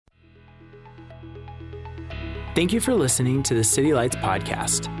Thank you for listening to the City Lights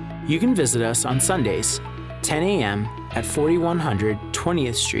podcast. You can visit us on Sundays, 10 a.m. at 4100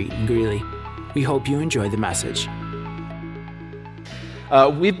 20th Street in Greeley. We hope you enjoy the message.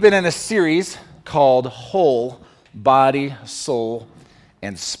 We've been in a series called Whole Body, Soul,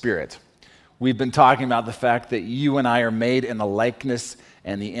 and Spirit. We've been talking about the fact that you and I are made in the likeness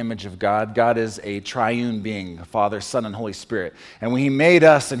and the image of God. God is a triune being, Father, Son, and Holy Spirit. And when He made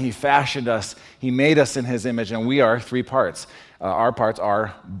us and He fashioned us, He made us in His image, and we are three parts. Our parts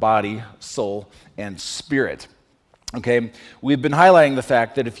are body, soul, and spirit. Okay? We've been highlighting the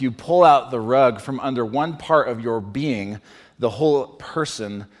fact that if you pull out the rug from under one part of your being, the whole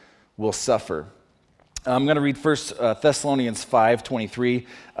person will suffer. I'm going to read 1 Thessalonians 5:23.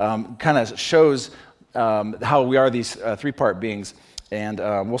 Kind of shows how we are these three-part beings. And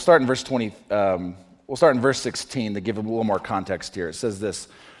we'll start in verse 20. We'll start in verse 16 to give a little more context here. It says this.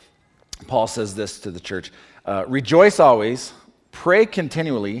 Paul says this to the church: "Rejoice always, pray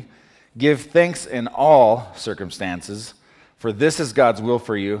continually, give thanks in all circumstances, for this is God's will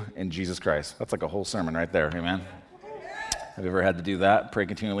for you in Jesus Christ." That's like a whole sermon right there. Amen. Have you ever had to do that? Pray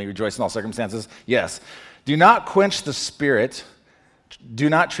continually, rejoice in all circumstances? Yes. "Do not quench the spirit. Do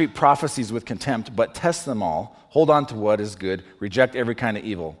not treat prophecies with contempt, but test them all. Hold on to what is good. Reject every kind of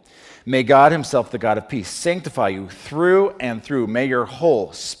evil. May God Himself, the God of peace, sanctify you through and through. May your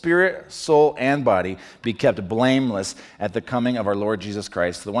whole spirit, soul, and body be kept blameless at the coming of our Lord Jesus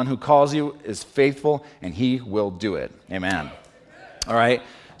Christ. The one who calls you is faithful, and He will do it." Amen. All right.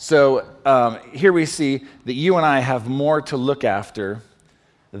 So here we see that you and I have more to look after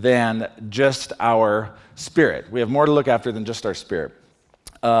than just our spirit. We have more to look after than just our spirit.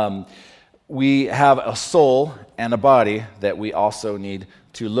 We have a soul and a body that we also need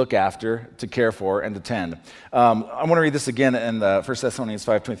to look after, to care for, and to tend. I want to read this again in the 1 Thessalonians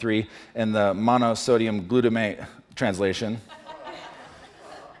 5:23 in the monosodium glutamate translation.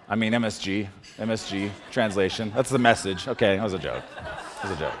 I mean MSG translation. That's the Message. Okay, that was a joke.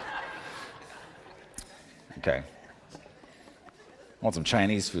 Okay. I want some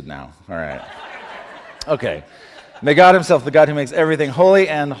Chinese food now. All right. Okay. "May God Himself, the God who makes everything holy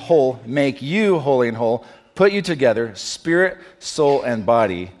and whole, make you holy and whole, put you together, spirit, soul, and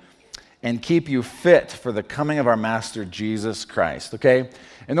body, and keep you fit for the coming of our Master, Jesus Christ." Okay?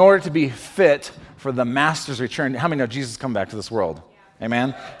 In order to be fit for the Master's return, how many know Jesus is coming back to this world? Yeah.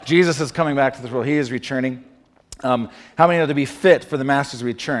 Amen? Jesus is coming back to this world. He is returning. How many know to be fit for the Master's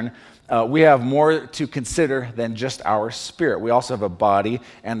return? We have more to consider than just our spirit. We also have a body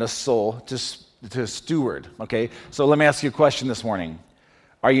and a soul to steward, okay? So let me ask you a question this morning.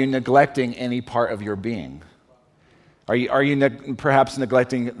 Are you neglecting any part of your being? Are you perhaps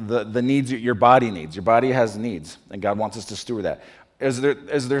neglecting the needs your body needs? Your body has needs, and God wants us to steward that.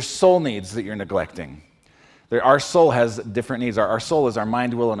 Is there soul needs that you're neglecting? Our soul has different needs. Our soul is our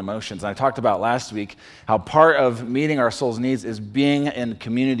mind, will, and emotions. And I talked about last week how part of meeting our soul's needs is being in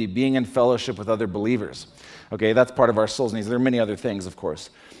community, being in fellowship with other believers. Okay, that's part of our soul's needs. There are many other things, of course.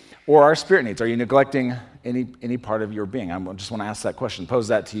 Or our spirit needs. Are you neglecting any part of your being? I just want to ask that question, pose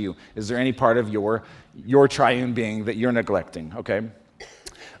that to you. Is there any part of your triune being that you're neglecting? Okay.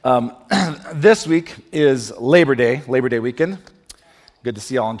 This week is Labor Day weekend. Good to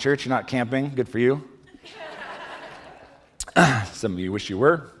see you all in church. You're not camping. Good for you. Some of you wish you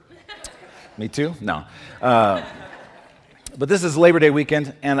were. Me too? No. But this is Labor Day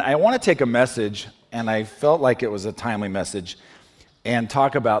weekend, and I want to take a message, and I felt like it was a timely message, and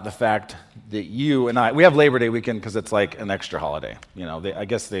talk about the fact that you and I, we have Labor Day weekend because it's like an extra holiday. You know, I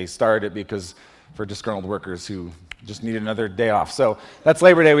guess they started it because for disgruntled workers who just need another day off. So that's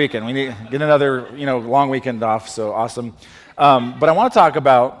Labor Day weekend. We need to get another, long weekend off, so awesome. But I want to talk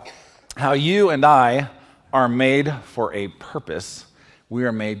about how you and I are made for a purpose. We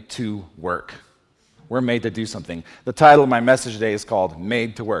are made to work. We're made to do something. The title of my message today is called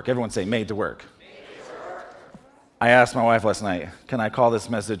Made to Work. Everyone say, Made to Work. I asked my wife last night, can I call this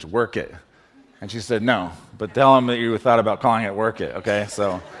message Work It? And she said, no, but tell them that you thought about calling it Work It, okay?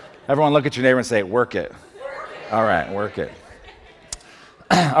 So everyone look at your neighbor and say, Work It. All right, work it.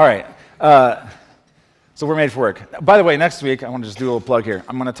 All right, so we're made for work. By the way, next week, I want to just do a little plug here.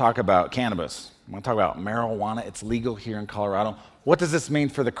 I'm going to talk about cannabis. I'm going to talk about marijuana. It's legal here in Colorado. What does this mean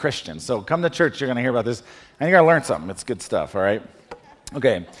for the Christian? So come to church, you're going to hear about this, and you're going to learn something. It's good stuff, all right?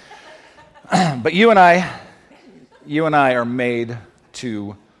 Okay. But you and I are made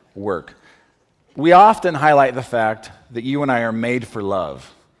to work. We often highlight the fact that you and I are made for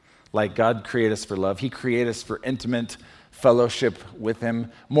love. Like God created us for love. He created us for intimate fellowship with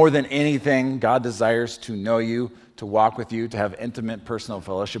Him. More than anything, God desires to know you, to walk with you, to have intimate personal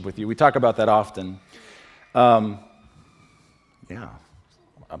fellowship with you. We talk about that often. Yeah.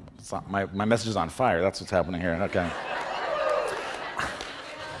 My message is on fire. That's what's happening here. Okay.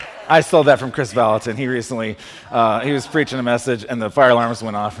 I stole that from Chris Valentin. He recently, he was preaching a message, and the fire alarms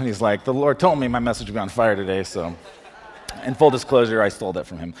went off, and he's like, the Lord told me my message would be on fire today, so in full disclosure, I stole that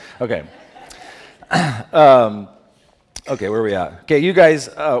from him. Okay. Okay, where are we at? Okay, you guys,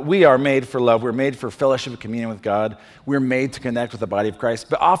 we are made for love. We're made for fellowship and communion with God. We're made to connect with the body of Christ.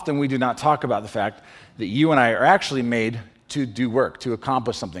 But often we do not talk about the fact that you and I are actually made to do work, to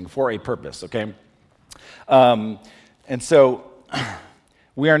accomplish something for a purpose, okay? And so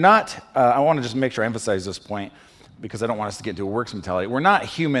we are not, I want to just make sure I emphasize this point because I don't want us to get into a works mentality. We're not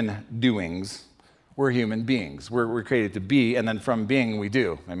human doings. We're human beings. We're created to be, and then from being, we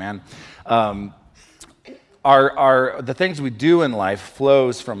do, amen? The things we do in life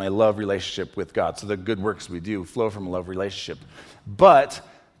flows from a love relationship with God. So the good works we do flow from a love relationship. But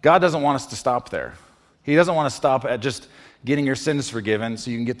God doesn't want us to stop there. He doesn't want to stop at just getting your sins forgiven so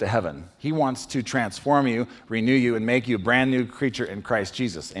you can get to heaven. He wants to transform you, renew you, and make you a brand new creature in Christ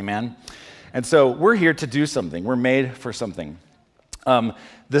Jesus. Amen? And so we're here to do something. We're made for something.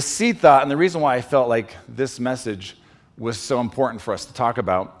 The seed thought, and the reason why I felt like this message was so important for us to talk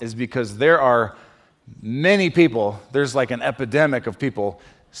about is because there are many people, there's like an epidemic of people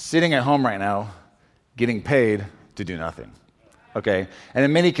sitting at home right now getting paid to do nothing, okay? And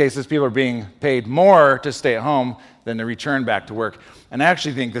in many cases, people are being paid more to stay at home than to return back to work. And I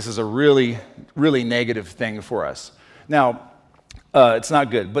actually think this is a really, really negative thing for us. Now, it's not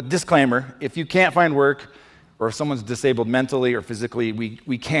good, but disclaimer, if you can't find work or if someone's disabled mentally or physically,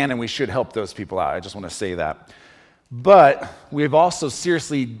 we can and we should help those people out. I just want to say that. But we've also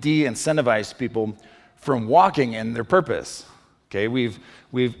seriously de-incentivized people from walking in their purpose. Okay, we've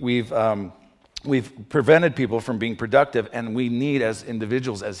prevented people from being productive, and we need, as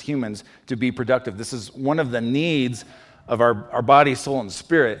individuals, as humans, to be productive. This is one of the needs of our body, soul, and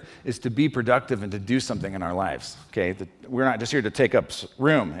spirit, is to be productive and to do something in our lives. Okay, we're not just here to take up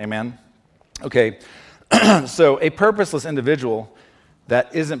room. Amen. Okay, so a purposeless individual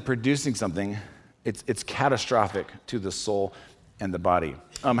that isn't producing something, it's catastrophic to the soul and the body.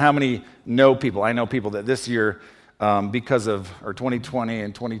 How many know people? I know people that this year, because of, or 2020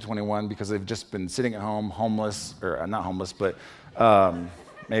 and 2021, because they've just been sitting at home, homeless, or not homeless, but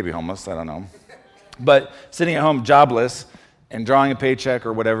maybe homeless, I don't know. But sitting at home, jobless, and drawing a paycheck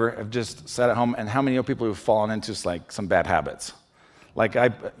or whatever, have just sat at home. And how many know people who've fallen into like some bad habits? Like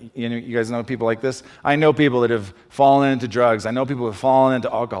you guys know people like this? I know people that have fallen into drugs. I know people who have fallen into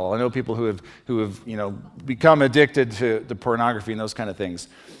alcohol. I know people who have become addicted to pornography and those kind of things.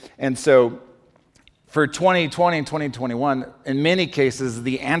 And so for 2020 and 2021, in many cases,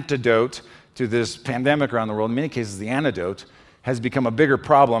 the antidote to this pandemic around the world, in many cases, the antidote has become a bigger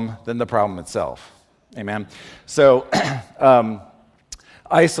problem than the problem itself. Amen? So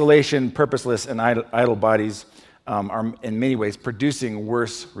isolation, purposeless, and idle bodies are in many ways producing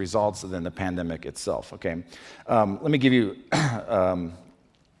worse results than the pandemic itself, okay? Let me give you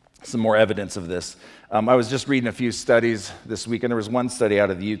some more evidence of this. I was just reading a few studies this week, and there was one study out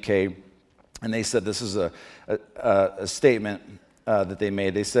of the UK, and they said this is a statement that they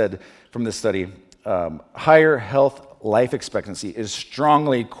made. They said from this study, higher health life expectancy is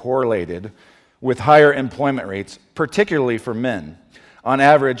strongly correlated with higher employment rates, particularly for men. On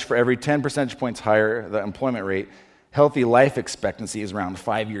average, for every 10 percentage points higher the employment rate, healthy life expectancy is around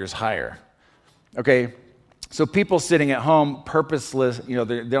 5 years higher. Okay, so people sitting at home, purposeless, they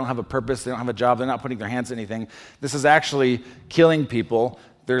don't have a purpose, they don't have a job, they're not putting their hands to anything. This is actually killing people.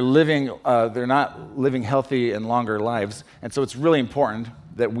 They're not living healthy and longer lives. And so it's really important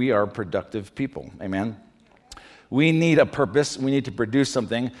that we are productive people. Amen. We need a purpose. We need to produce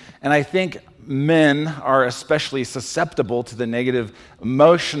something. And I think men are especially susceptible to the negative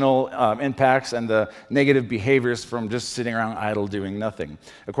emotional impacts and the negative behaviors from just sitting around idle doing nothing.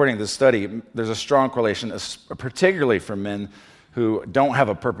 According to the study, there's a strong correlation, particularly for men who don't have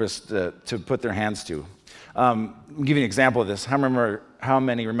a purpose to put their hands to. I'll give you an example of this. How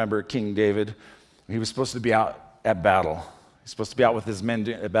many remember King David? He was supposed to be out at battle. He's supposed to be out with his men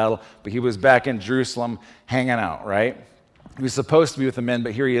at battle, but he was back in Jerusalem hanging out, right? He was supposed to be with the men,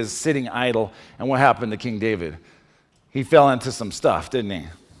 but here he is sitting idle. And what happened to King David? He fell into some stuff, didn't he?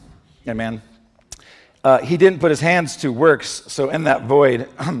 Amen. He didn't put his hands to works, so in that void,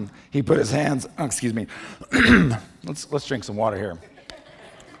 he put his hands, excuse me. Let's drink some water here.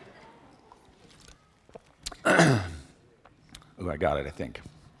 Oh, I got it, I think.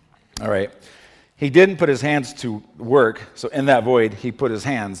 All right. He didn't put his hands to work, so in that void, he put his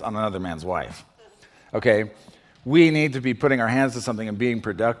hands on another man's wife. Okay? We need to be putting our hands to something and being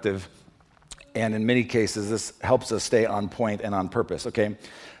productive And in many cases, this helps us stay on point and on purpose, okay?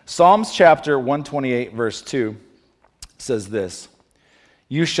 Psalms chapter 128, verse 2 says this: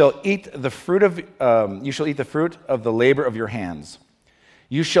 You shall eat the fruit of the labor of your hands.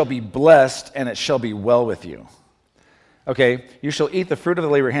 You shall be blessed, and it shall be well with you. Okay, you shall eat the fruit of the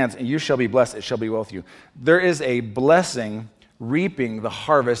labor of your hands, and you shall be blessed, it shall be well with you. There is a blessing reaping the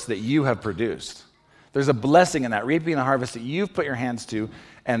harvest that you have produced. There's a blessing in that, reaping the harvest that you've put your hands to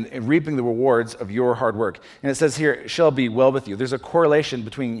and reaping the rewards of your hard work. And it says here, it shall be well with you. There's a correlation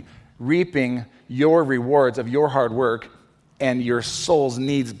between reaping your rewards of your hard work and your soul's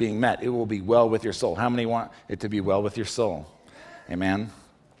needs being met. It will be well with your soul. How many want it to be well with your soul? Amen?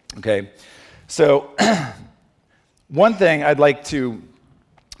 Okay, so one thing I'd like to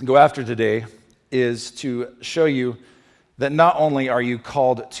go after today is to show you that not only are you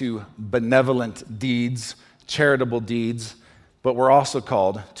called to benevolent deeds, charitable deeds, but we're also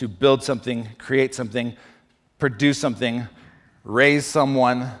called to build something, create something, produce something, raise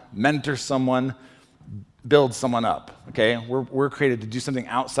someone, mentor someone, build someone up, okay? We're created to do something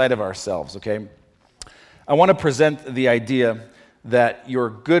outside of ourselves, okay? I want to present the idea that your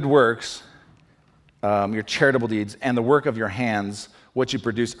good works, your charitable deeds, and the work of your hands, what you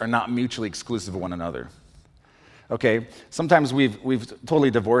produce, are not mutually exclusive of one another. Okay, sometimes we've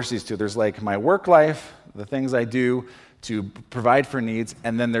totally divorced these two. There's like my work life, the things I do to provide for needs,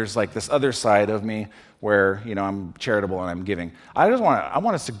 and then there's like this other side of me where, you know, I'm charitable and I'm giving. I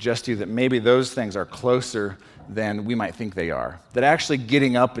want to suggest to you that maybe those things are closer than we might think they are. That actually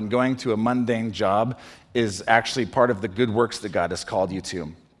getting up and going to a mundane job is actually part of the good works that God has called you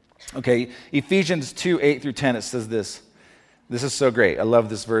to. Okay, Ephesians 2:8-10, it says this. This is so great. I love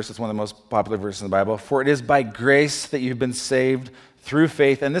this verse. It's one of the most popular verses in the Bible. For it is by grace that you've been saved through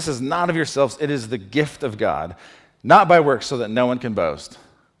faith, and this is not of yourselves, it is the gift of God, not by works, so that no one can boast.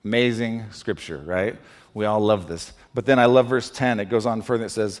 Amazing scripture, right? We all love this. But then I love verse 10. It goes on further. It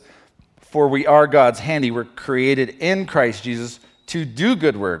says, for we are God's handiwork, created in Christ Jesus to do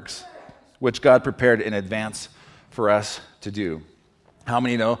good works, which God prepared in advance for us to do. How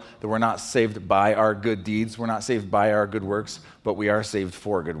many know that we're not saved by our good deeds? We're not saved by our good works, but we are saved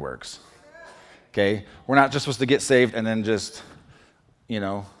for good works. Okay? We're not just supposed to get saved and then just,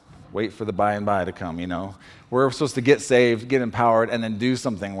 wait for the by and by to come, We're supposed to get saved, get empowered, and then do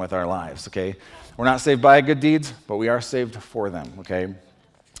something with our lives, okay? We're not saved by good deeds, but we are saved for them, okay?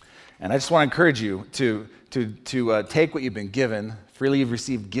 And I just want to encourage you to take what you've been given, freely you've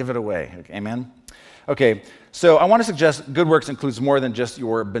received, give it away, okay? Amen? Okay, so I want to suggest good works includes more than just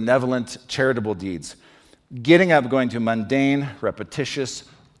your benevolent, charitable deeds. Getting up, going to a mundane, repetitious,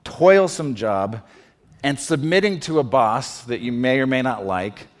 toilsome job, and submitting to a boss that you may or may not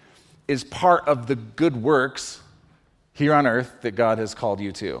like is part of the good works here on earth that God has called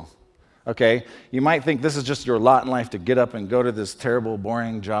you to. Okay? You might think this is just your lot in life to get up and go to this terrible,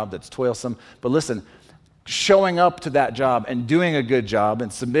 boring job that's toilsome, but listen, showing up to that job and doing a good job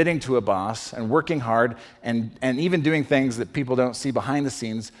and submitting to a boss and working hard and even doing things that people don't see behind the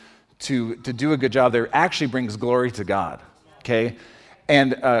scenes to do a good job there actually brings glory to God, okay?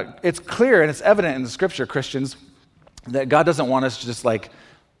 And it's clear and it's evident in the scripture, Christians, that God doesn't want us just like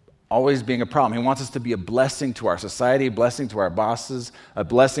always being a problem. He wants us to be a blessing to our society, a blessing to our bosses, a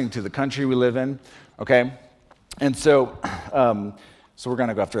blessing to the country we live in, okay? And so we're going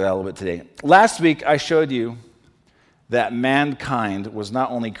to go after that a little bit today. Last week, I showed you that mankind was not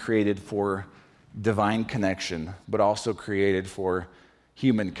only created for divine connection, but also created for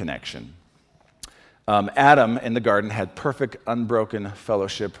human connection. Adam in the garden had perfect, unbroken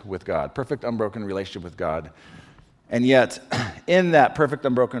fellowship with God, perfect, unbroken relationship with God. And yet, in that perfect,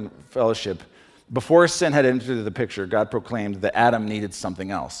 unbroken fellowship, before sin had entered the picture, God proclaimed that Adam needed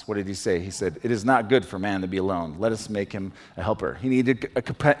something else. What did he say? He said, it is not good for man to be alone. Let us make him a helper. He needed a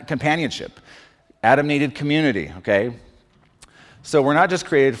companionship. Adam needed community, okay? So we're not just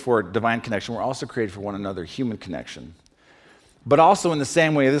created for divine connection, we're also created for one another, human connection. But also in the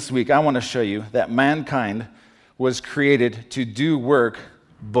same way this week, I want to show you that mankind was created to do work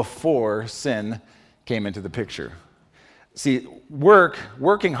before sin came into the picture. See,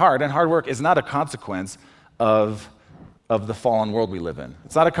 working hard, and hard work is not a consequence of the fallen world we live in.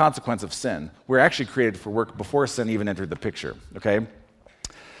 It's not a consequence of sin. We're actually created for work before sin even entered the picture, okay?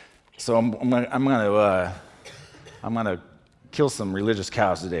 So I'm gonna kill some religious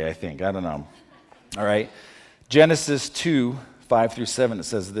cows today, I think. I don't know. All right? Genesis 2:5-7, it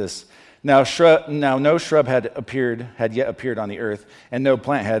says this. Now no shrub had yet appeared on the earth, and no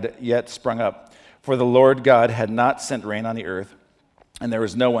plant had yet sprung up. For the Lord God had not sent rain on the earth, and there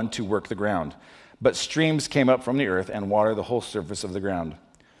was no one to work the ground. But streams came up from the earth and watered the whole surface of the ground.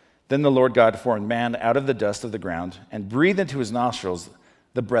 Then the Lord God formed man out of the dust of the ground and breathed into his nostrils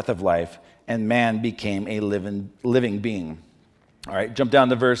the breath of life, and man became a living being. All right, jump down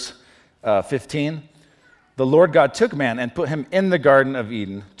to verse 15. The Lord God took man and put him in the Garden of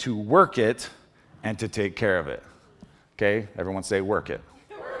Eden to work it and to take care of it. Okay, everyone say work it.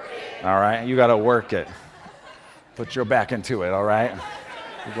 Work it. All right, you got to work it. Put your back into it, all right?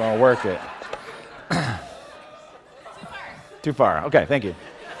 You're going to work it. Too far. Okay, thank you.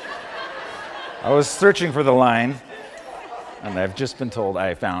 I was searching for the line, and I've just been told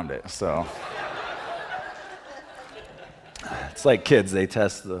I found it, so. It's like kids, they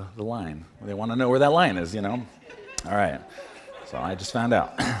test the line. They want to know where that line is, you know? All right, so I just found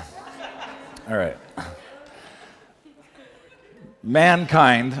out. All right.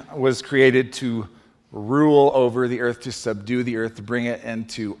 Mankind was created to rule over the earth, to subdue the earth, to bring it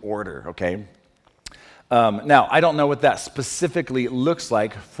into order, okay? Now, I don't know what that specifically looks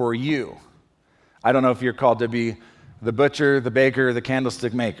like for you. I don't know if you're called to be the butcher, the baker, the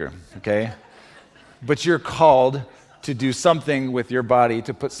candlestick maker, okay? But you're called to do something with your body,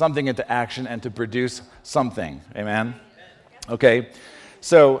 to put something into action and to produce something, amen? Okay,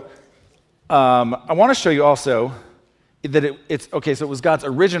 so I want to show you also that so it was God's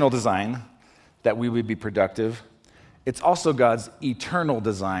original design that we would be productive. It's also God's eternal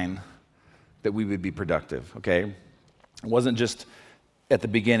design that we would be productive, okay? It wasn't just at the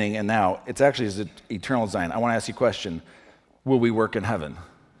beginning and now. It's actually His eternal design. I want to ask you a question. Will we work in heaven?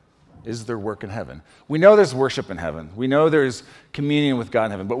 Is there work in heaven? We know there's worship in heaven. We know there's communion with God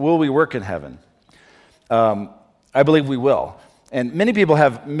in heaven, but will we work in heaven? I believe we will. And many people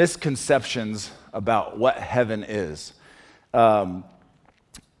have misconceptions about what heaven is. And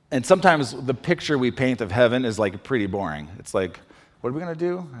sometimes the picture we paint of heaven is like pretty boring. It's like, what are we going to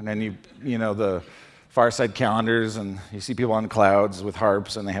do? And then you know the Far Side calendars, and you see people on clouds with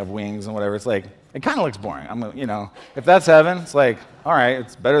harps, and they have wings and whatever. It's like, it kind of looks boring. If that's heaven, it's like, all right,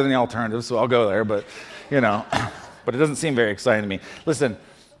 it's better than the alternative, so I'll go there. But, but it doesn't seem very exciting to me. Listen,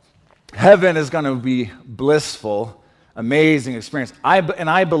 heaven is going to be blissful, amazing experience.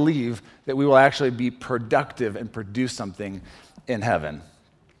 I believe that we will actually be productive and produce something in heaven.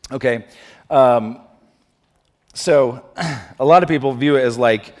 Okay, so a lot of people view it as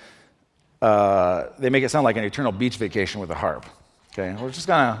like, they make it sound like an eternal beach vacation with a harp. Okay,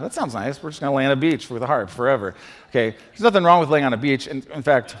 that sounds nice. We're just gonna lay on a beach with a harp forever. Okay, there's nothing wrong with laying on a beach. In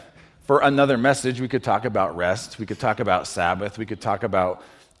fact, for another message, we could talk about rest. We could talk about Sabbath. We could talk about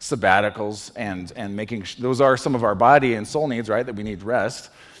sabbaticals and making, those are some of our body and soul needs, right, that we need rest.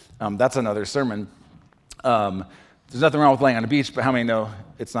 That's another sermon. There's nothing wrong with laying on a beach, but how many know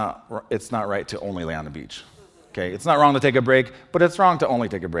it's not right to only lay on the beach? Okay, it's not wrong to take a break, but it's wrong to only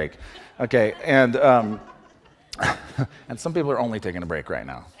take a break. Okay, and some people are only taking a break right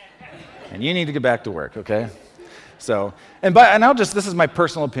now, and you need to get back to work. Okay, so this is my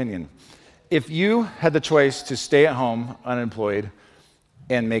personal opinion. If you had the choice to stay at home unemployed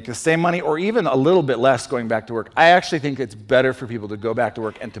and make the same money or even a little bit less going back to work, I actually think it's better for people to go back to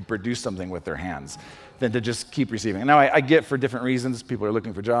work and to produce something with their hands than to just keep receiving. Now, I get for different reasons. People are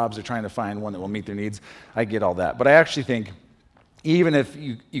looking for jobs. They're trying to find one that will meet their needs. I get all that. But I actually think even if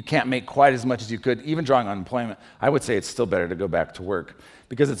you can't make quite as much as you could, even drawing unemployment, I would say it's still better to go back to work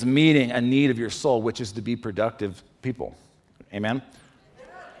because it's meeting a need of your soul, which is to be productive people. Amen?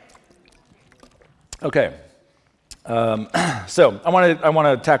 Okay. So I want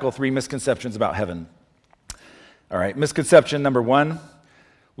to tackle 3 misconceptions about heaven. All right. Misconception number 1.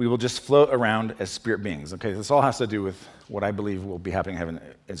 We will just float around as spirit beings. Okay, this all has to do with what I believe will be happening in heaven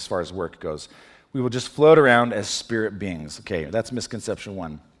as far as work goes. We will just float around as spirit beings. Okay, that's misconception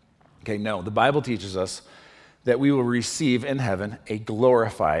 1. Okay, no, the Bible teaches us that we will receive in heaven a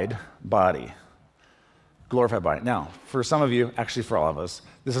glorified body. Glorified body. Now, for some of you, actually for all of us,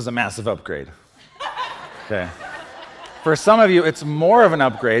 this is a massive upgrade. Okay. For some of you, it's more of an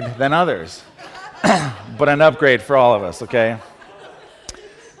upgrade than others, but an upgrade for all of us, okay?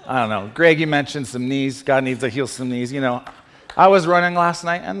 I don't know. Greg, you mentioned some knees. God needs to heal some knees. I was running last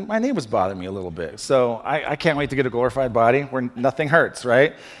night, and my knee was bothering me a little bit. So I can't wait to get a glorified body where nothing hurts,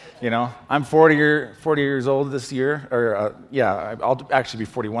 right? I'm 40 years old this year. I'll actually be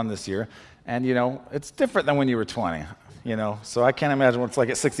 41 this year. And, it's different than when you were 20, So I can't imagine what it's like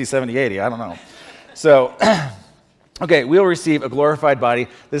at 60, 70, 80. I don't know. So, okay, we'll receive a glorified body.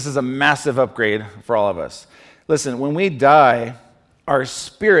 This is a massive upgrade for all of us. Listen, when we die, our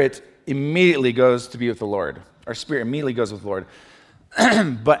spirit immediately goes to be with the Lord. Our spirit immediately goes with the Lord.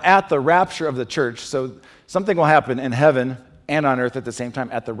 But at the rapture of the church, so something will happen in heaven and on earth at the same time.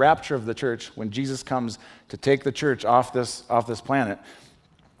 At the rapture of the church, when Jesus comes to take the church off this planet,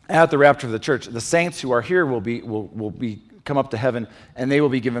 at the rapture of the church, the saints who are here will come up to heaven, and they will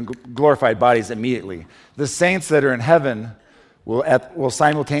be given glorified bodies immediately. The saints that are in heaven will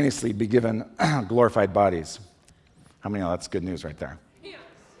simultaneously be given glorified bodies. How many know that's good news right there?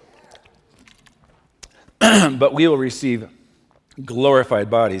 But we will receive glorified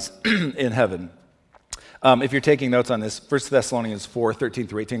bodies in heaven. If you're taking notes on this, 1 Thessalonians 4, 13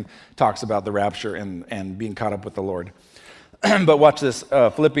 through 18 talks about the rapture and being caught up with the Lord. But watch this,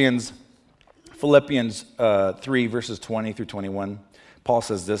 Philippians 3, verses 20 through 21. Paul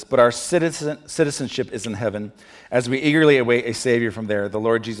says this, "But our citizenship is in heaven, as we eagerly await a Savior from there, the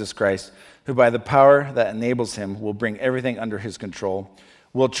Lord Jesus Christ, who by the power that enables him will bring everything under his control,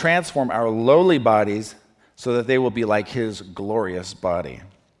 will transform our lowly bodies so that they will be like his glorious body."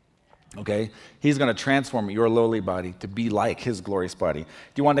 Okay? He's going to transform your lowly body to be like his glorious body. Do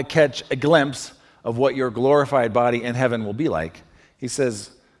you want to catch a glimpse of what your glorified body in heaven will be like? He says,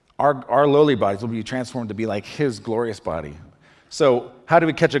 our lowly bodies will be transformed to be like his glorious body. So how do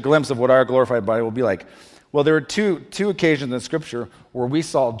we catch a glimpse of what our glorified body will be like? Well, there are two occasions in Scripture where we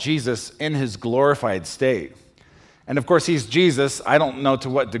saw Jesus in his glorified state. And of course, he's Jesus. I don't know to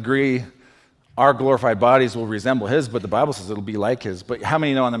what degree our glorified bodies will resemble his, but the Bible says it'll be like his. But how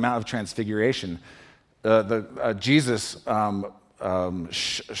many know on the Mount of Transfiguration, Jesus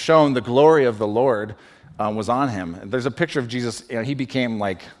shown the glory of the Lord was on him. There's a picture of Jesus. He became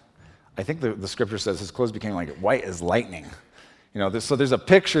like, I think the Scripture says his clothes became like white as lightning. So there's a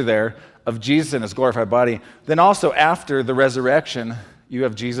picture there of Jesus in his glorified body. Then also after the resurrection, you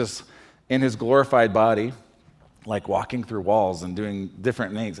have Jesus in his glorified body, like walking through walls and doing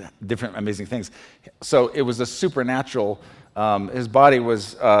different things, different amazing things. So it was a supernatural, his body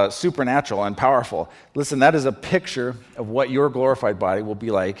was supernatural and powerful. Listen, that is a picture of what your glorified body will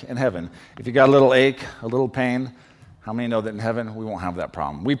be like in heaven. If you got a little ache, a little pain, how many know that in heaven we won't have that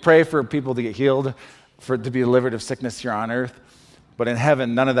problem? We pray for people to get healed, to be delivered of sickness here on earth. But in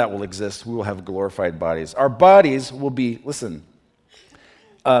heaven, none of that will exist. We will have glorified bodies. Our bodies will be, listen,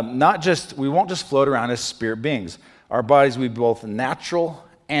 we won't just float around as spirit beings. Our bodies will be both natural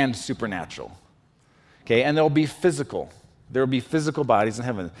and supernatural. Okay, and they'll be physical. There will be physical bodies in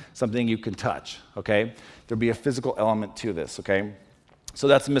heaven, something you can touch. Okay, there'll be a physical element to this. Okay, so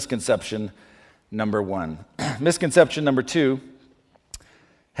that's misconception number one. Misconception number two: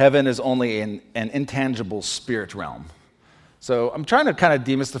 heaven is only an intangible spirit realm. So I'm trying to kind of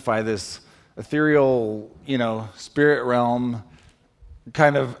demystify this ethereal, spirit realm,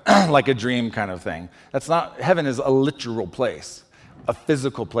 kind of like a dream kind of thing. That's not, heaven is a literal place, a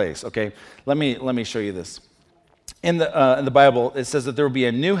physical place, okay? Let me show you this. In the Bible, it says that there will be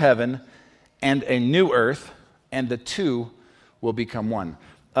a new heaven and a new earth, and the two will become one.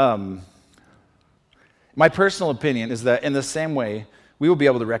 My personal opinion is that in the same way, we will be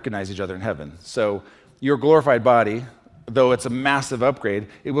able to recognize each other in heaven. So your glorified body, though it's a massive upgrade,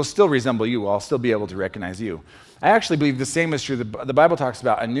 it will still resemble you. I'll still be able to recognize you. I actually believe the same is true. The Bible talks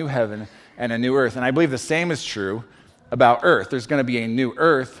about a new heaven and a new earth, and I believe the same is true about earth. There's going to be a new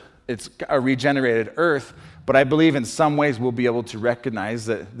earth. It's a regenerated earth, but I believe in some ways we'll be able to recognize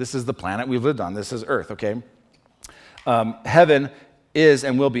that this is the planet we've lived on. This is earth, okay? Heaven is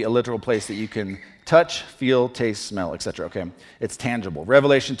and will be a literal place that you can touch, feel, taste, smell, etc., okay? It's tangible.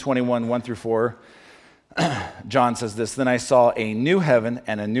 Revelation 21, 1 through 4, John says this, "Then I saw a new heaven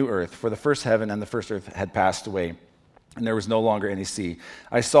and a new earth, for the first heaven and the first earth had passed away, and there was no longer any sea.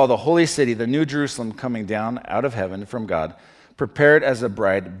 I saw the holy city, the new Jerusalem, coming down out of heaven from God, prepared as a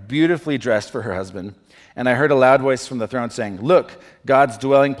bride, beautifully dressed for her husband. And I heard a loud voice from the throne saying, 'Look, God's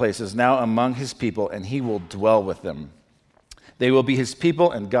dwelling place is now among his people, and he will dwell with them. They will be his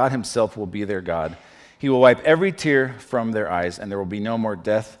people, and God himself will be their God. He will wipe every tear from their eyes, and there will be no more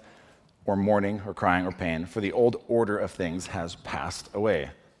death or mourning or crying or pain, for the old order of things has passed away.'"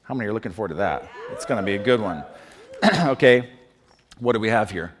 How many are looking forward to that? It's going to be a good one. Okay, what do we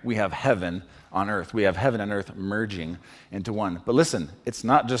have here? We have heaven on earth. We have heaven and earth merging into one. But listen, it's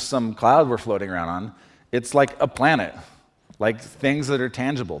not just some cloud we're floating around on. It's like a planet, like things that are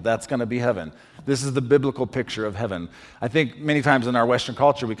tangible. That's going to be heaven. This is the biblical picture of heaven. I think many times in our Western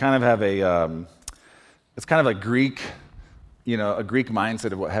culture, we kind of have it's kind of a Greek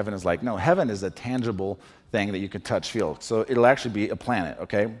mindset of what heaven is like. No, heaven is a tangible thing that you can touch, feel. So it'll actually be a planet,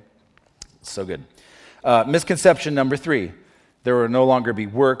 okay? So good. Misconception number 3, there will no longer be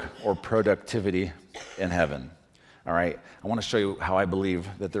work or productivity in heaven. All right? I want to show you how I believe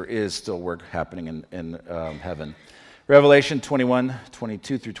that there is still work happening in heaven. Revelation 21,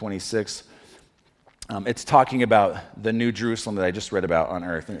 22 through 26, it's talking about the new Jerusalem that I just read about on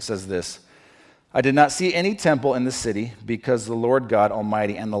earth. And it says this, I did not see any temple in the city because the Lord God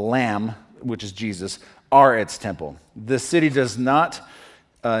Almighty and the Lamb, which is Jesus, are its temple. The city does not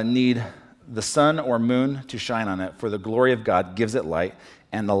need the sun or moon to shine on it, for the glory of God gives it light,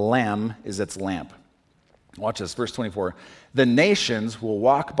 and the Lamb is its lamp. Watch this, verse 24. The nations will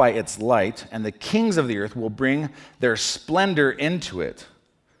walk by its light, and the kings of the earth will bring their splendor into it.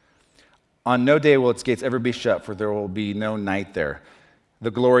 On no day will its gates ever be shut, for there will be no night there.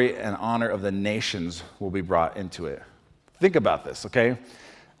 The glory and honor of the nations will be brought into it. Think about this, okay?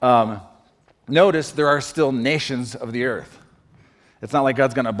 Notice there are still nations of the earth. It's not like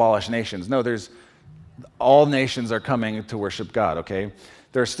God's going to abolish nations. No, all nations are coming to worship God, okay?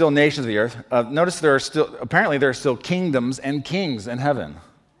 There are still nations of the earth. Notice apparently there are still kingdoms and kings in heaven.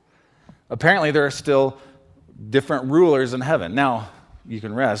 Apparently there are still different rulers in heaven. Now, you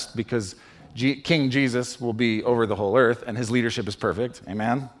can rest because King Jesus will be over the whole earth and his leadership is perfect.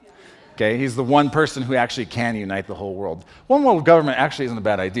 Amen? Okay, he's the one person who actually can unite the whole world. One world government actually isn't a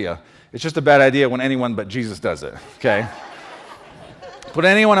bad idea. It's just a bad idea when anyone but Jesus does it, okay? Put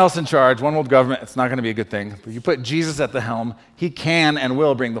anyone else in charge, one world government, it's not going to be a good thing. But you put Jesus at the helm, he can and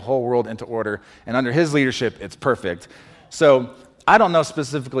will bring the whole world into order. And under his leadership, it's perfect. So I don't know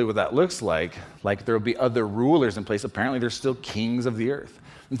specifically what that looks like. Like there will be other rulers in place. Apparently there's still kings of the earth.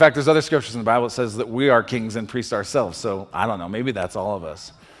 In fact, there's other scriptures in the Bible that says that we are kings and priests ourselves. So I don't know, maybe that's all of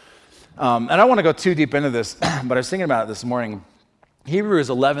us. And I don't want to go too deep into this, but I was thinking about it this morning. Hebrews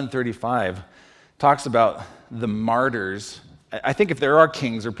 11:35 talks about the martyrs. I think if there are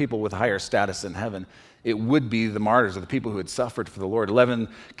kings or people with higher status in heaven, it would be the martyrs or the people who had suffered for the Lord.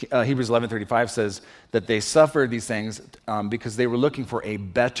 Hebrews 11:35 says that they suffered these things because they were looking for a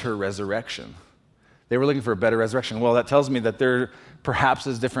better resurrection. They were looking for a better resurrection. Well, that tells me that there perhaps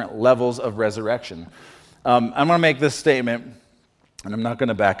is different levels of resurrection. I'm going to make this statement, and I'm not going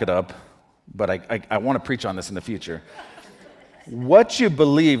to back it up, but I want to preach on this in the future. What you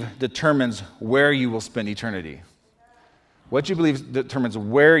believe determines where you will spend eternity. What you believe determines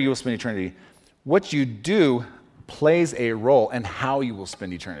where you will spend eternity. What you do plays a role in how you will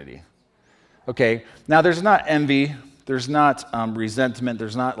spend eternity. Okay, now there's not envy, there's not resentment,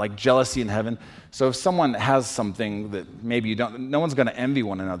 there's not like jealousy in heaven. So if someone has something that maybe you don't, no one's going to envy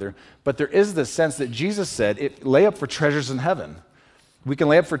one another. But there is this sense that Jesus said, lay up for treasures in heaven. We can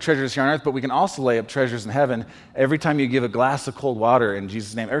lay up for treasures here on earth, but we can also lay up treasures in heaven. Every time you give a glass of cold water in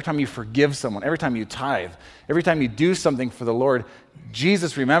Jesus' name, every time you forgive someone, every time you tithe, every time you do something for the Lord,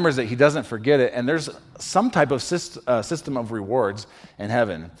 Jesus remembers it, he doesn't forget it, and there's some type of system of rewards in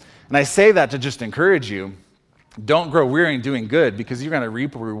heaven. And I say that to just encourage you, don't grow weary in doing good because you're going to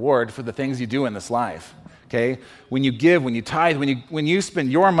reap a reward for the things you do in this life, okay? When you give, when you tithe, when you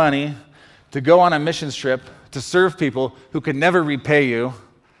spend your money to go on a missions trip, to serve people who could never repay you,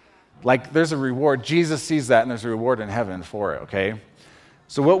 like there's a reward. Jesus sees that and there's a reward in heaven for it, okay?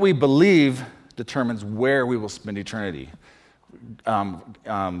 So what we believe determines where we will spend eternity.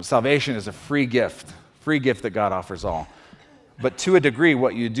 Salvation is a free gift that God offers all. But to a degree,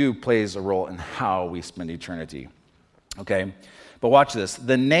 what you do plays a role in how we spend eternity, okay? But watch this.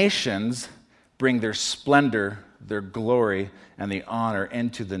 The nations bring their splendor, their glory, and the honor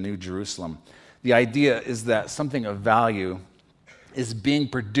into the New Jerusalem. The idea is that something of value is being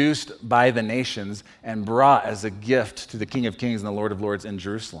produced by the nations and brought as a gift to the King of Kings and the Lord of Lords in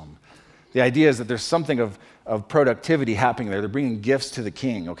Jerusalem. The idea is that there's something of productivity happening there. They're bringing gifts to the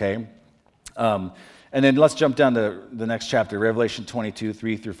King, okay? And then let's jump down to the next chapter, Revelation 22,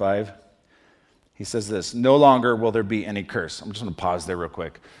 3 through 5. He says this, no longer will there be any curse. I'm just going to pause there real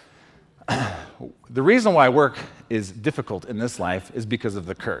quick. The reason why work is difficult in this life is because of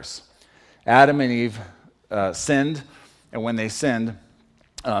the curse. Adam and Eve sinned, and when they sinned,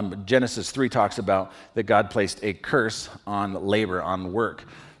 Genesis 3 talks about that God placed a curse on labor, on work.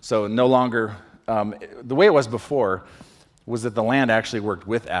 So no longer, the way it was before was that the land actually worked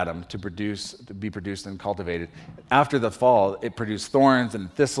with Adam to be produced and cultivated. After the fall, it produced thorns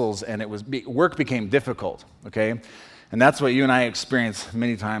and thistles, and work became difficult, okay? And that's what you and I experience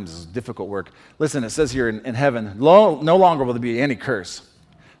many times is difficult work. Listen, it says here in heaven, no longer will there be any curse.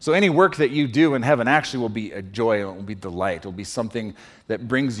 So any work that you do in heaven actually will be a joy, it will be delight, it will be something that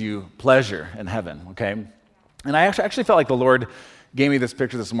brings you pleasure in heaven, okay? And I actually felt like the Lord gave me this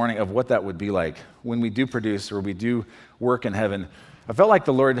picture this morning of what that would be like when we do produce or we do work in heaven. I felt like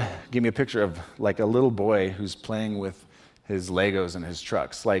the Lord gave me a picture of like a little boy who's playing with his Legos and his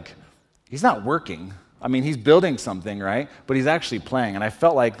trucks. Like, he's not working. I mean, he's building something, right? But he's actually playing. And I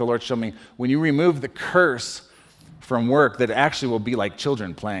felt like the Lord showed me when you remove the curse from work, that it actually will be like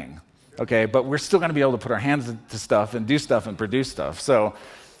children playing, okay? But we're still going to be able to put our hands to stuff and do stuff and produce stuff. So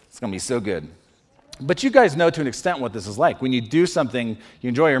it's going to be so good. But you guys know to an extent what this is like. When you do something you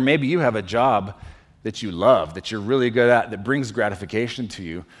enjoy, or maybe you have a job that you love, that you're really good at, that brings gratification to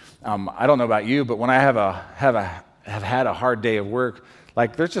you. I don't know about you, but when I have had a hard day of work,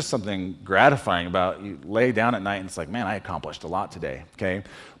 like there's just something gratifying about you lay down at night and it's like, man, I accomplished a lot today, okay?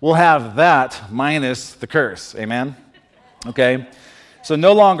 We'll have that minus the curse, amen? Okay? So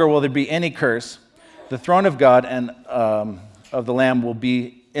no longer will there be any curse. The throne of God and of the Lamb will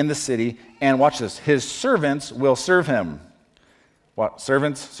be in the city, and watch this, his servants will serve him. What?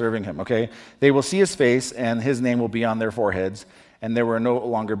 Servants serving him, okay? They will see his face, and his name will be on their foreheads, and there will no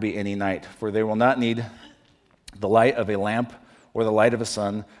longer be any night, for they will not need the light of a lamp or the light of a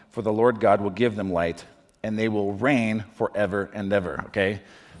sun, for the Lord God will give them light, and they will reign forever and ever, okay?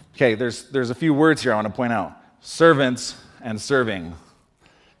 Okay, there's a few words here I want to point out. Servants and serving,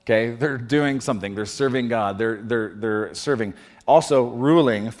 okay? They're doing something. They're serving God. They're serving. Also,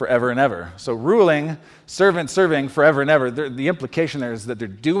 ruling forever and ever. So ruling, servant serving forever and ever. The implication there is that they're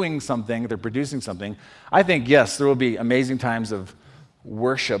doing something, they're producing something. I think, yes, there will be amazing times of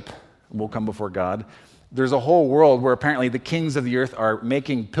worship will come before God. There's a whole world where apparently the kings of the earth are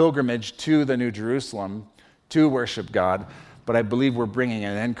making pilgrimage to the New Jerusalem to worship God. But I believe we're bringing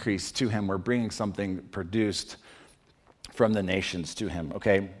an increase to him. We're bringing something produced from the nations to him,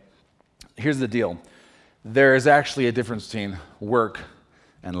 okay? Here's the deal. There is actually a difference between work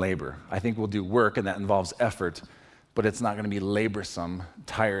and labor. I think we'll do work, and that involves effort, but it's not going to be laborsome,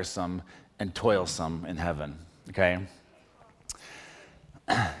 tiresome, and toilsome in heaven, okay?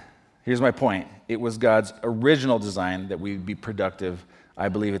 Here's my point. It was God's original design that we would be productive. I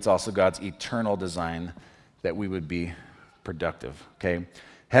believe it's also God's eternal design that we would be productive, okay?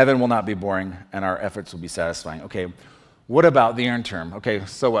 Heaven will not be boring, and our efforts will be satisfying, okay? What about the interim? Okay,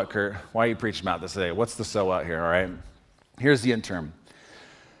 so what, Kurt? Why are you preaching about this today? What's the so what here, all right? Here's the interim.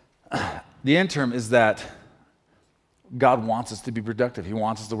 The interim is that God wants us to be productive. He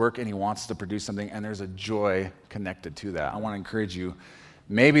wants us to work, and he wants us to produce something, and there's a joy connected to that. I want to encourage you.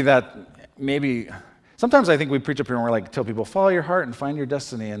 Maybe sometimes I think we preach up here and we're like, tell people, follow your heart and find your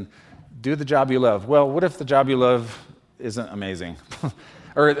destiny and do the job you love. Well, what if the job you love isn't amazing?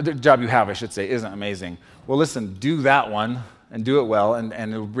 Or the job you have, I should say, isn't amazing. Well, listen, do that one and do it well, and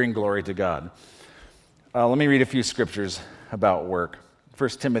it will bring glory to God. Let me read a few scriptures about work. 1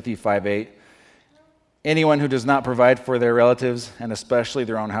 Timothy 5:8. Anyone who does not provide for their relatives, and especially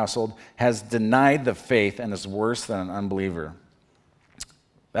their own household, has denied the faith and is worse than an unbeliever.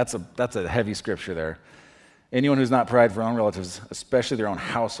 That's a heavy scripture there. Anyone who's not provided for their own relatives, especially their own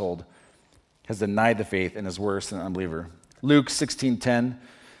household, has denied the faith and is worse than an unbeliever. Luke 16:10,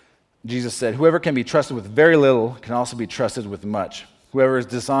 Jesus said, whoever can be trusted with very little can also be trusted with much. Whoever is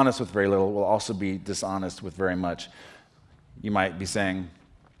dishonest with very little will also be dishonest with very much. You might be saying,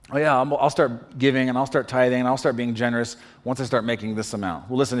 oh yeah, I'll start giving and I'll start tithing and I'll start being generous once I start making this amount.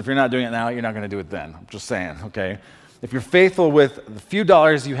 Well, listen, if you're not doing it now, you're not going to do it then. I'm just saying, okay? If you're faithful with the few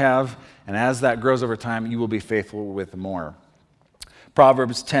dollars you have, and as that grows over time, you will be faithful with more.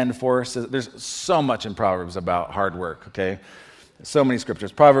 Proverbs 10:4 says, there's so much in Proverbs about hard work, okay? So many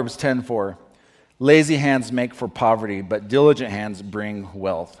scriptures. Proverbs 10:4, lazy hands make for poverty, but diligent hands bring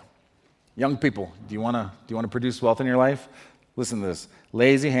wealth. Young people, do you want to produce wealth in your life? Listen to this.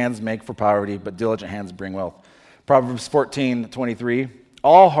 Lazy hands make for poverty, but diligent hands bring wealth. Proverbs 14:23,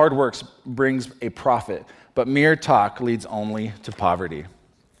 all hard works brings a profit, but mere talk leads only to poverty.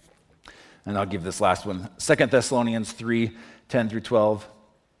 And I'll give this last one. 2 Thessalonians 3:10-12.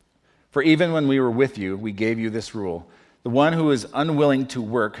 For even when we were with you, we gave you this rule. The one who is unwilling to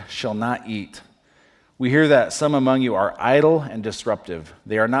work shall not eat. We hear that some among you are idle and disruptive.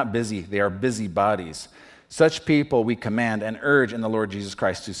 They are not busy, they are busybodies. Such people we command and urge in the Lord Jesus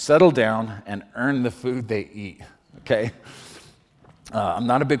Christ to settle down and earn the food they eat. Okay? I'm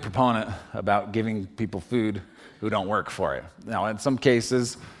not a big proponent about giving people food who don't work for it. Now, in some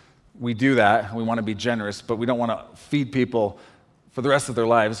cases, we do that. We want to be generous, but we don't want to feed people for the rest of their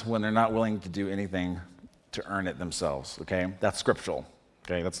lives when they're not willing to do anything to earn it themselves, okay? That's scriptural,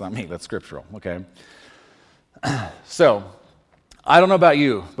 okay? That's not me, that's scriptural, okay? So, I don't know about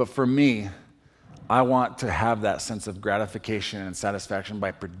you, but for me, I want to have that sense of gratification and satisfaction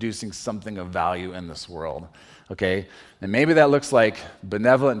by producing something of value in this world, okay? And maybe that looks like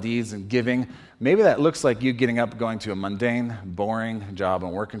benevolent deeds and giving. Maybe that looks like you getting up, going to a mundane, boring job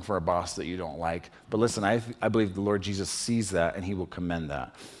and working for a boss that you don't like. But listen, I believe the Lord Jesus sees that and he will commend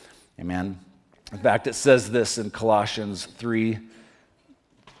that. Amen? In fact, it says this in Colossians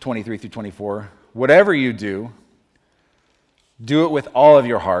 3:23-24. Whatever you do, do it with all of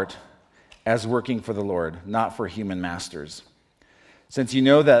your heart, as working for the Lord, not for human masters, since you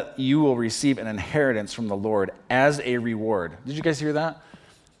know that you will receive an inheritance from the Lord as a reward. Did you guys hear that?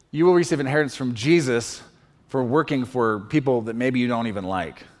 You will receive inheritance from Jesus for working for people that maybe you don't even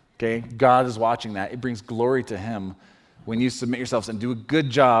like, okay? God is watching that. It brings glory to him when you submit yourselves and do a good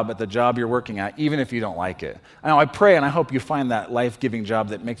job at the job you're working at, even if you don't like it. Now, I pray and I hope you find that life-giving job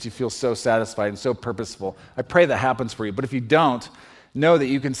that makes you feel so satisfied and so purposeful. I pray that happens for you. But if you don't, know that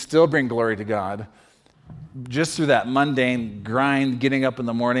you can still bring glory to God just through that mundane grind, getting up in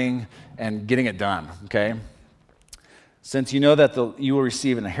the morning and getting it done, okay? Since you know that you will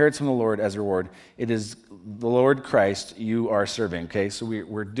receive an inheritance from the Lord as a reward, it is the Lord Christ you are serving, okay? So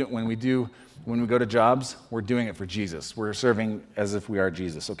when we go to jobs, we're doing it for Jesus. We're serving as if we are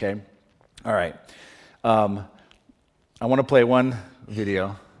Jesus, okay? All right. I want to play one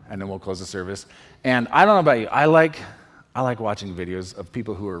video, and then we'll close the service. And I don't know about you, I like watching videos of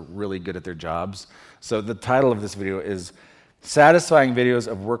people who are really good at their jobs. So the title of this video is Satisfying Videos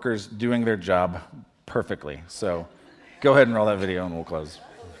of Workers Doing Their Job Perfectly. So go ahead and roll that video, and we'll close.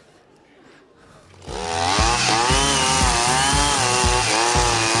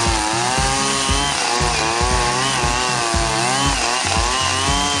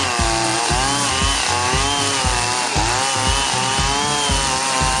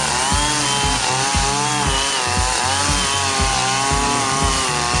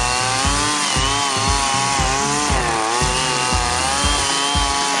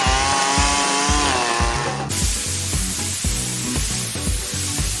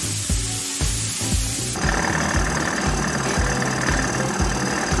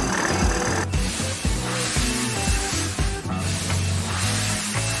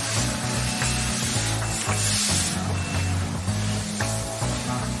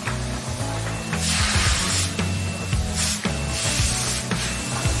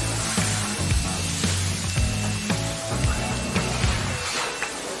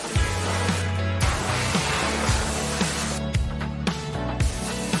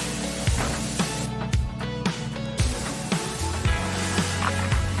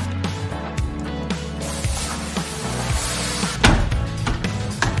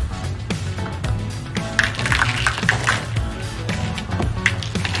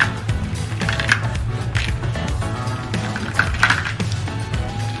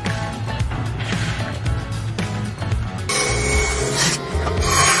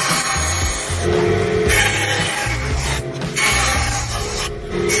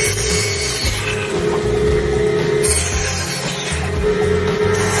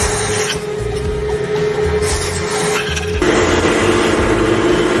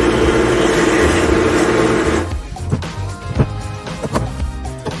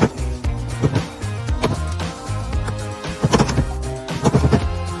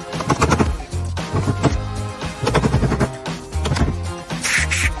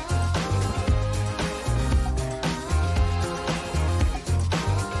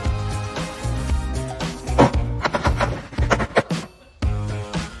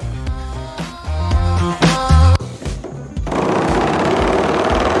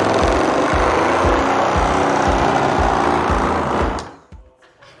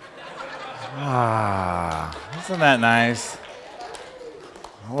 Isn't that nice?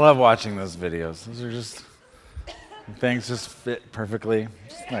 I love watching those videos. Those are just, things just fit perfectly.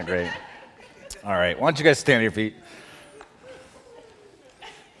 Isn't that great? All right, why don't you guys stand on your feet?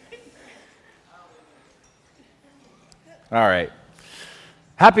 All right.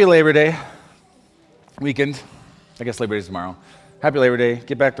 Happy Labor Day weekend. I guess Labor Day is tomorrow. Happy Labor Day.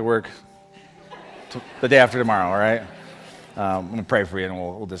 Get back to work the day after tomorrow, all right? I'm going to pray for you and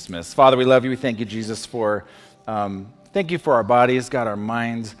we'll dismiss. Father, we love you. We thank you, Jesus, thank you for our bodies, God, our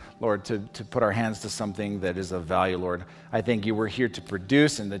minds, Lord, to put our hands to something that is of value, Lord. I thank you we're here to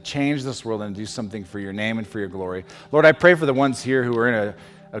produce and to change this world and do something for your name and for your glory. Lord, I pray for the ones here who are in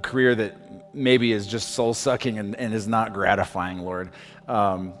a career that maybe is just soul-sucking and is not gratifying, Lord.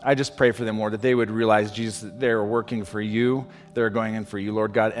 I just pray for them, Lord, that they would realize, Jesus, that they're working for you, they're going in for you,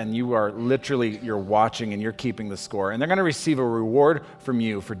 Lord God, and you are literally, you're watching and you're keeping the score. And they're going to receive a reward from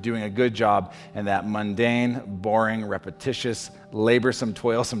you for doing a good job in that mundane, boring, repetitious, laborsome,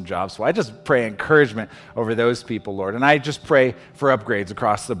 toilsome job. So I just pray encouragement over those people, Lord. And I just pray for upgrades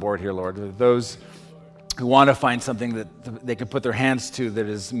across the board here, Lord. Those who want to find something that they can put their hands to that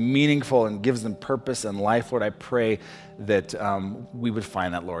is meaningful and gives them purpose and life, Lord, I pray that we would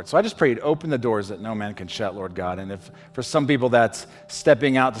find that, Lord. So I just pray you'd open the doors that no man can shut, Lord God. And if for some people that's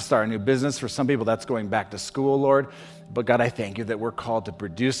stepping out to start a new business, for some people that's going back to school, Lord, But God, I thank you that we're called to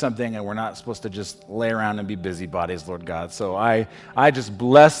produce something and we're not supposed to just lay around and be busybodies, Lord God. So I just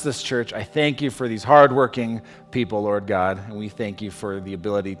bless this church. I thank you for these hardworking people, Lord God, and we thank you for the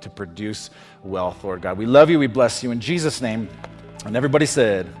ability to produce wealth, Lord God. We love you. We bless you in Jesus' name. And everybody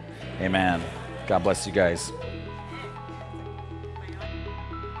said, amen. God bless you guys.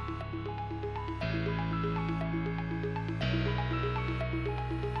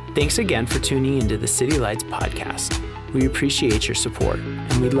 Thanks again for tuning into the City Lights podcast. We appreciate your support,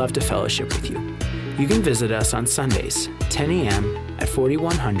 and we'd love to fellowship with you. You can visit us on Sundays, 10 a.m. at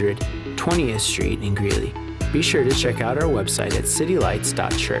 4100 20th Street in Greeley. Be sure to check out our website at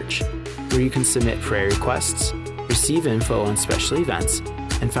citylights.church, where you can submit prayer requests, receive info on special events,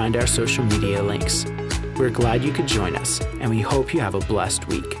 and find our social media links. We're glad you could join us, and we hope you have a blessed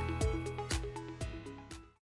week.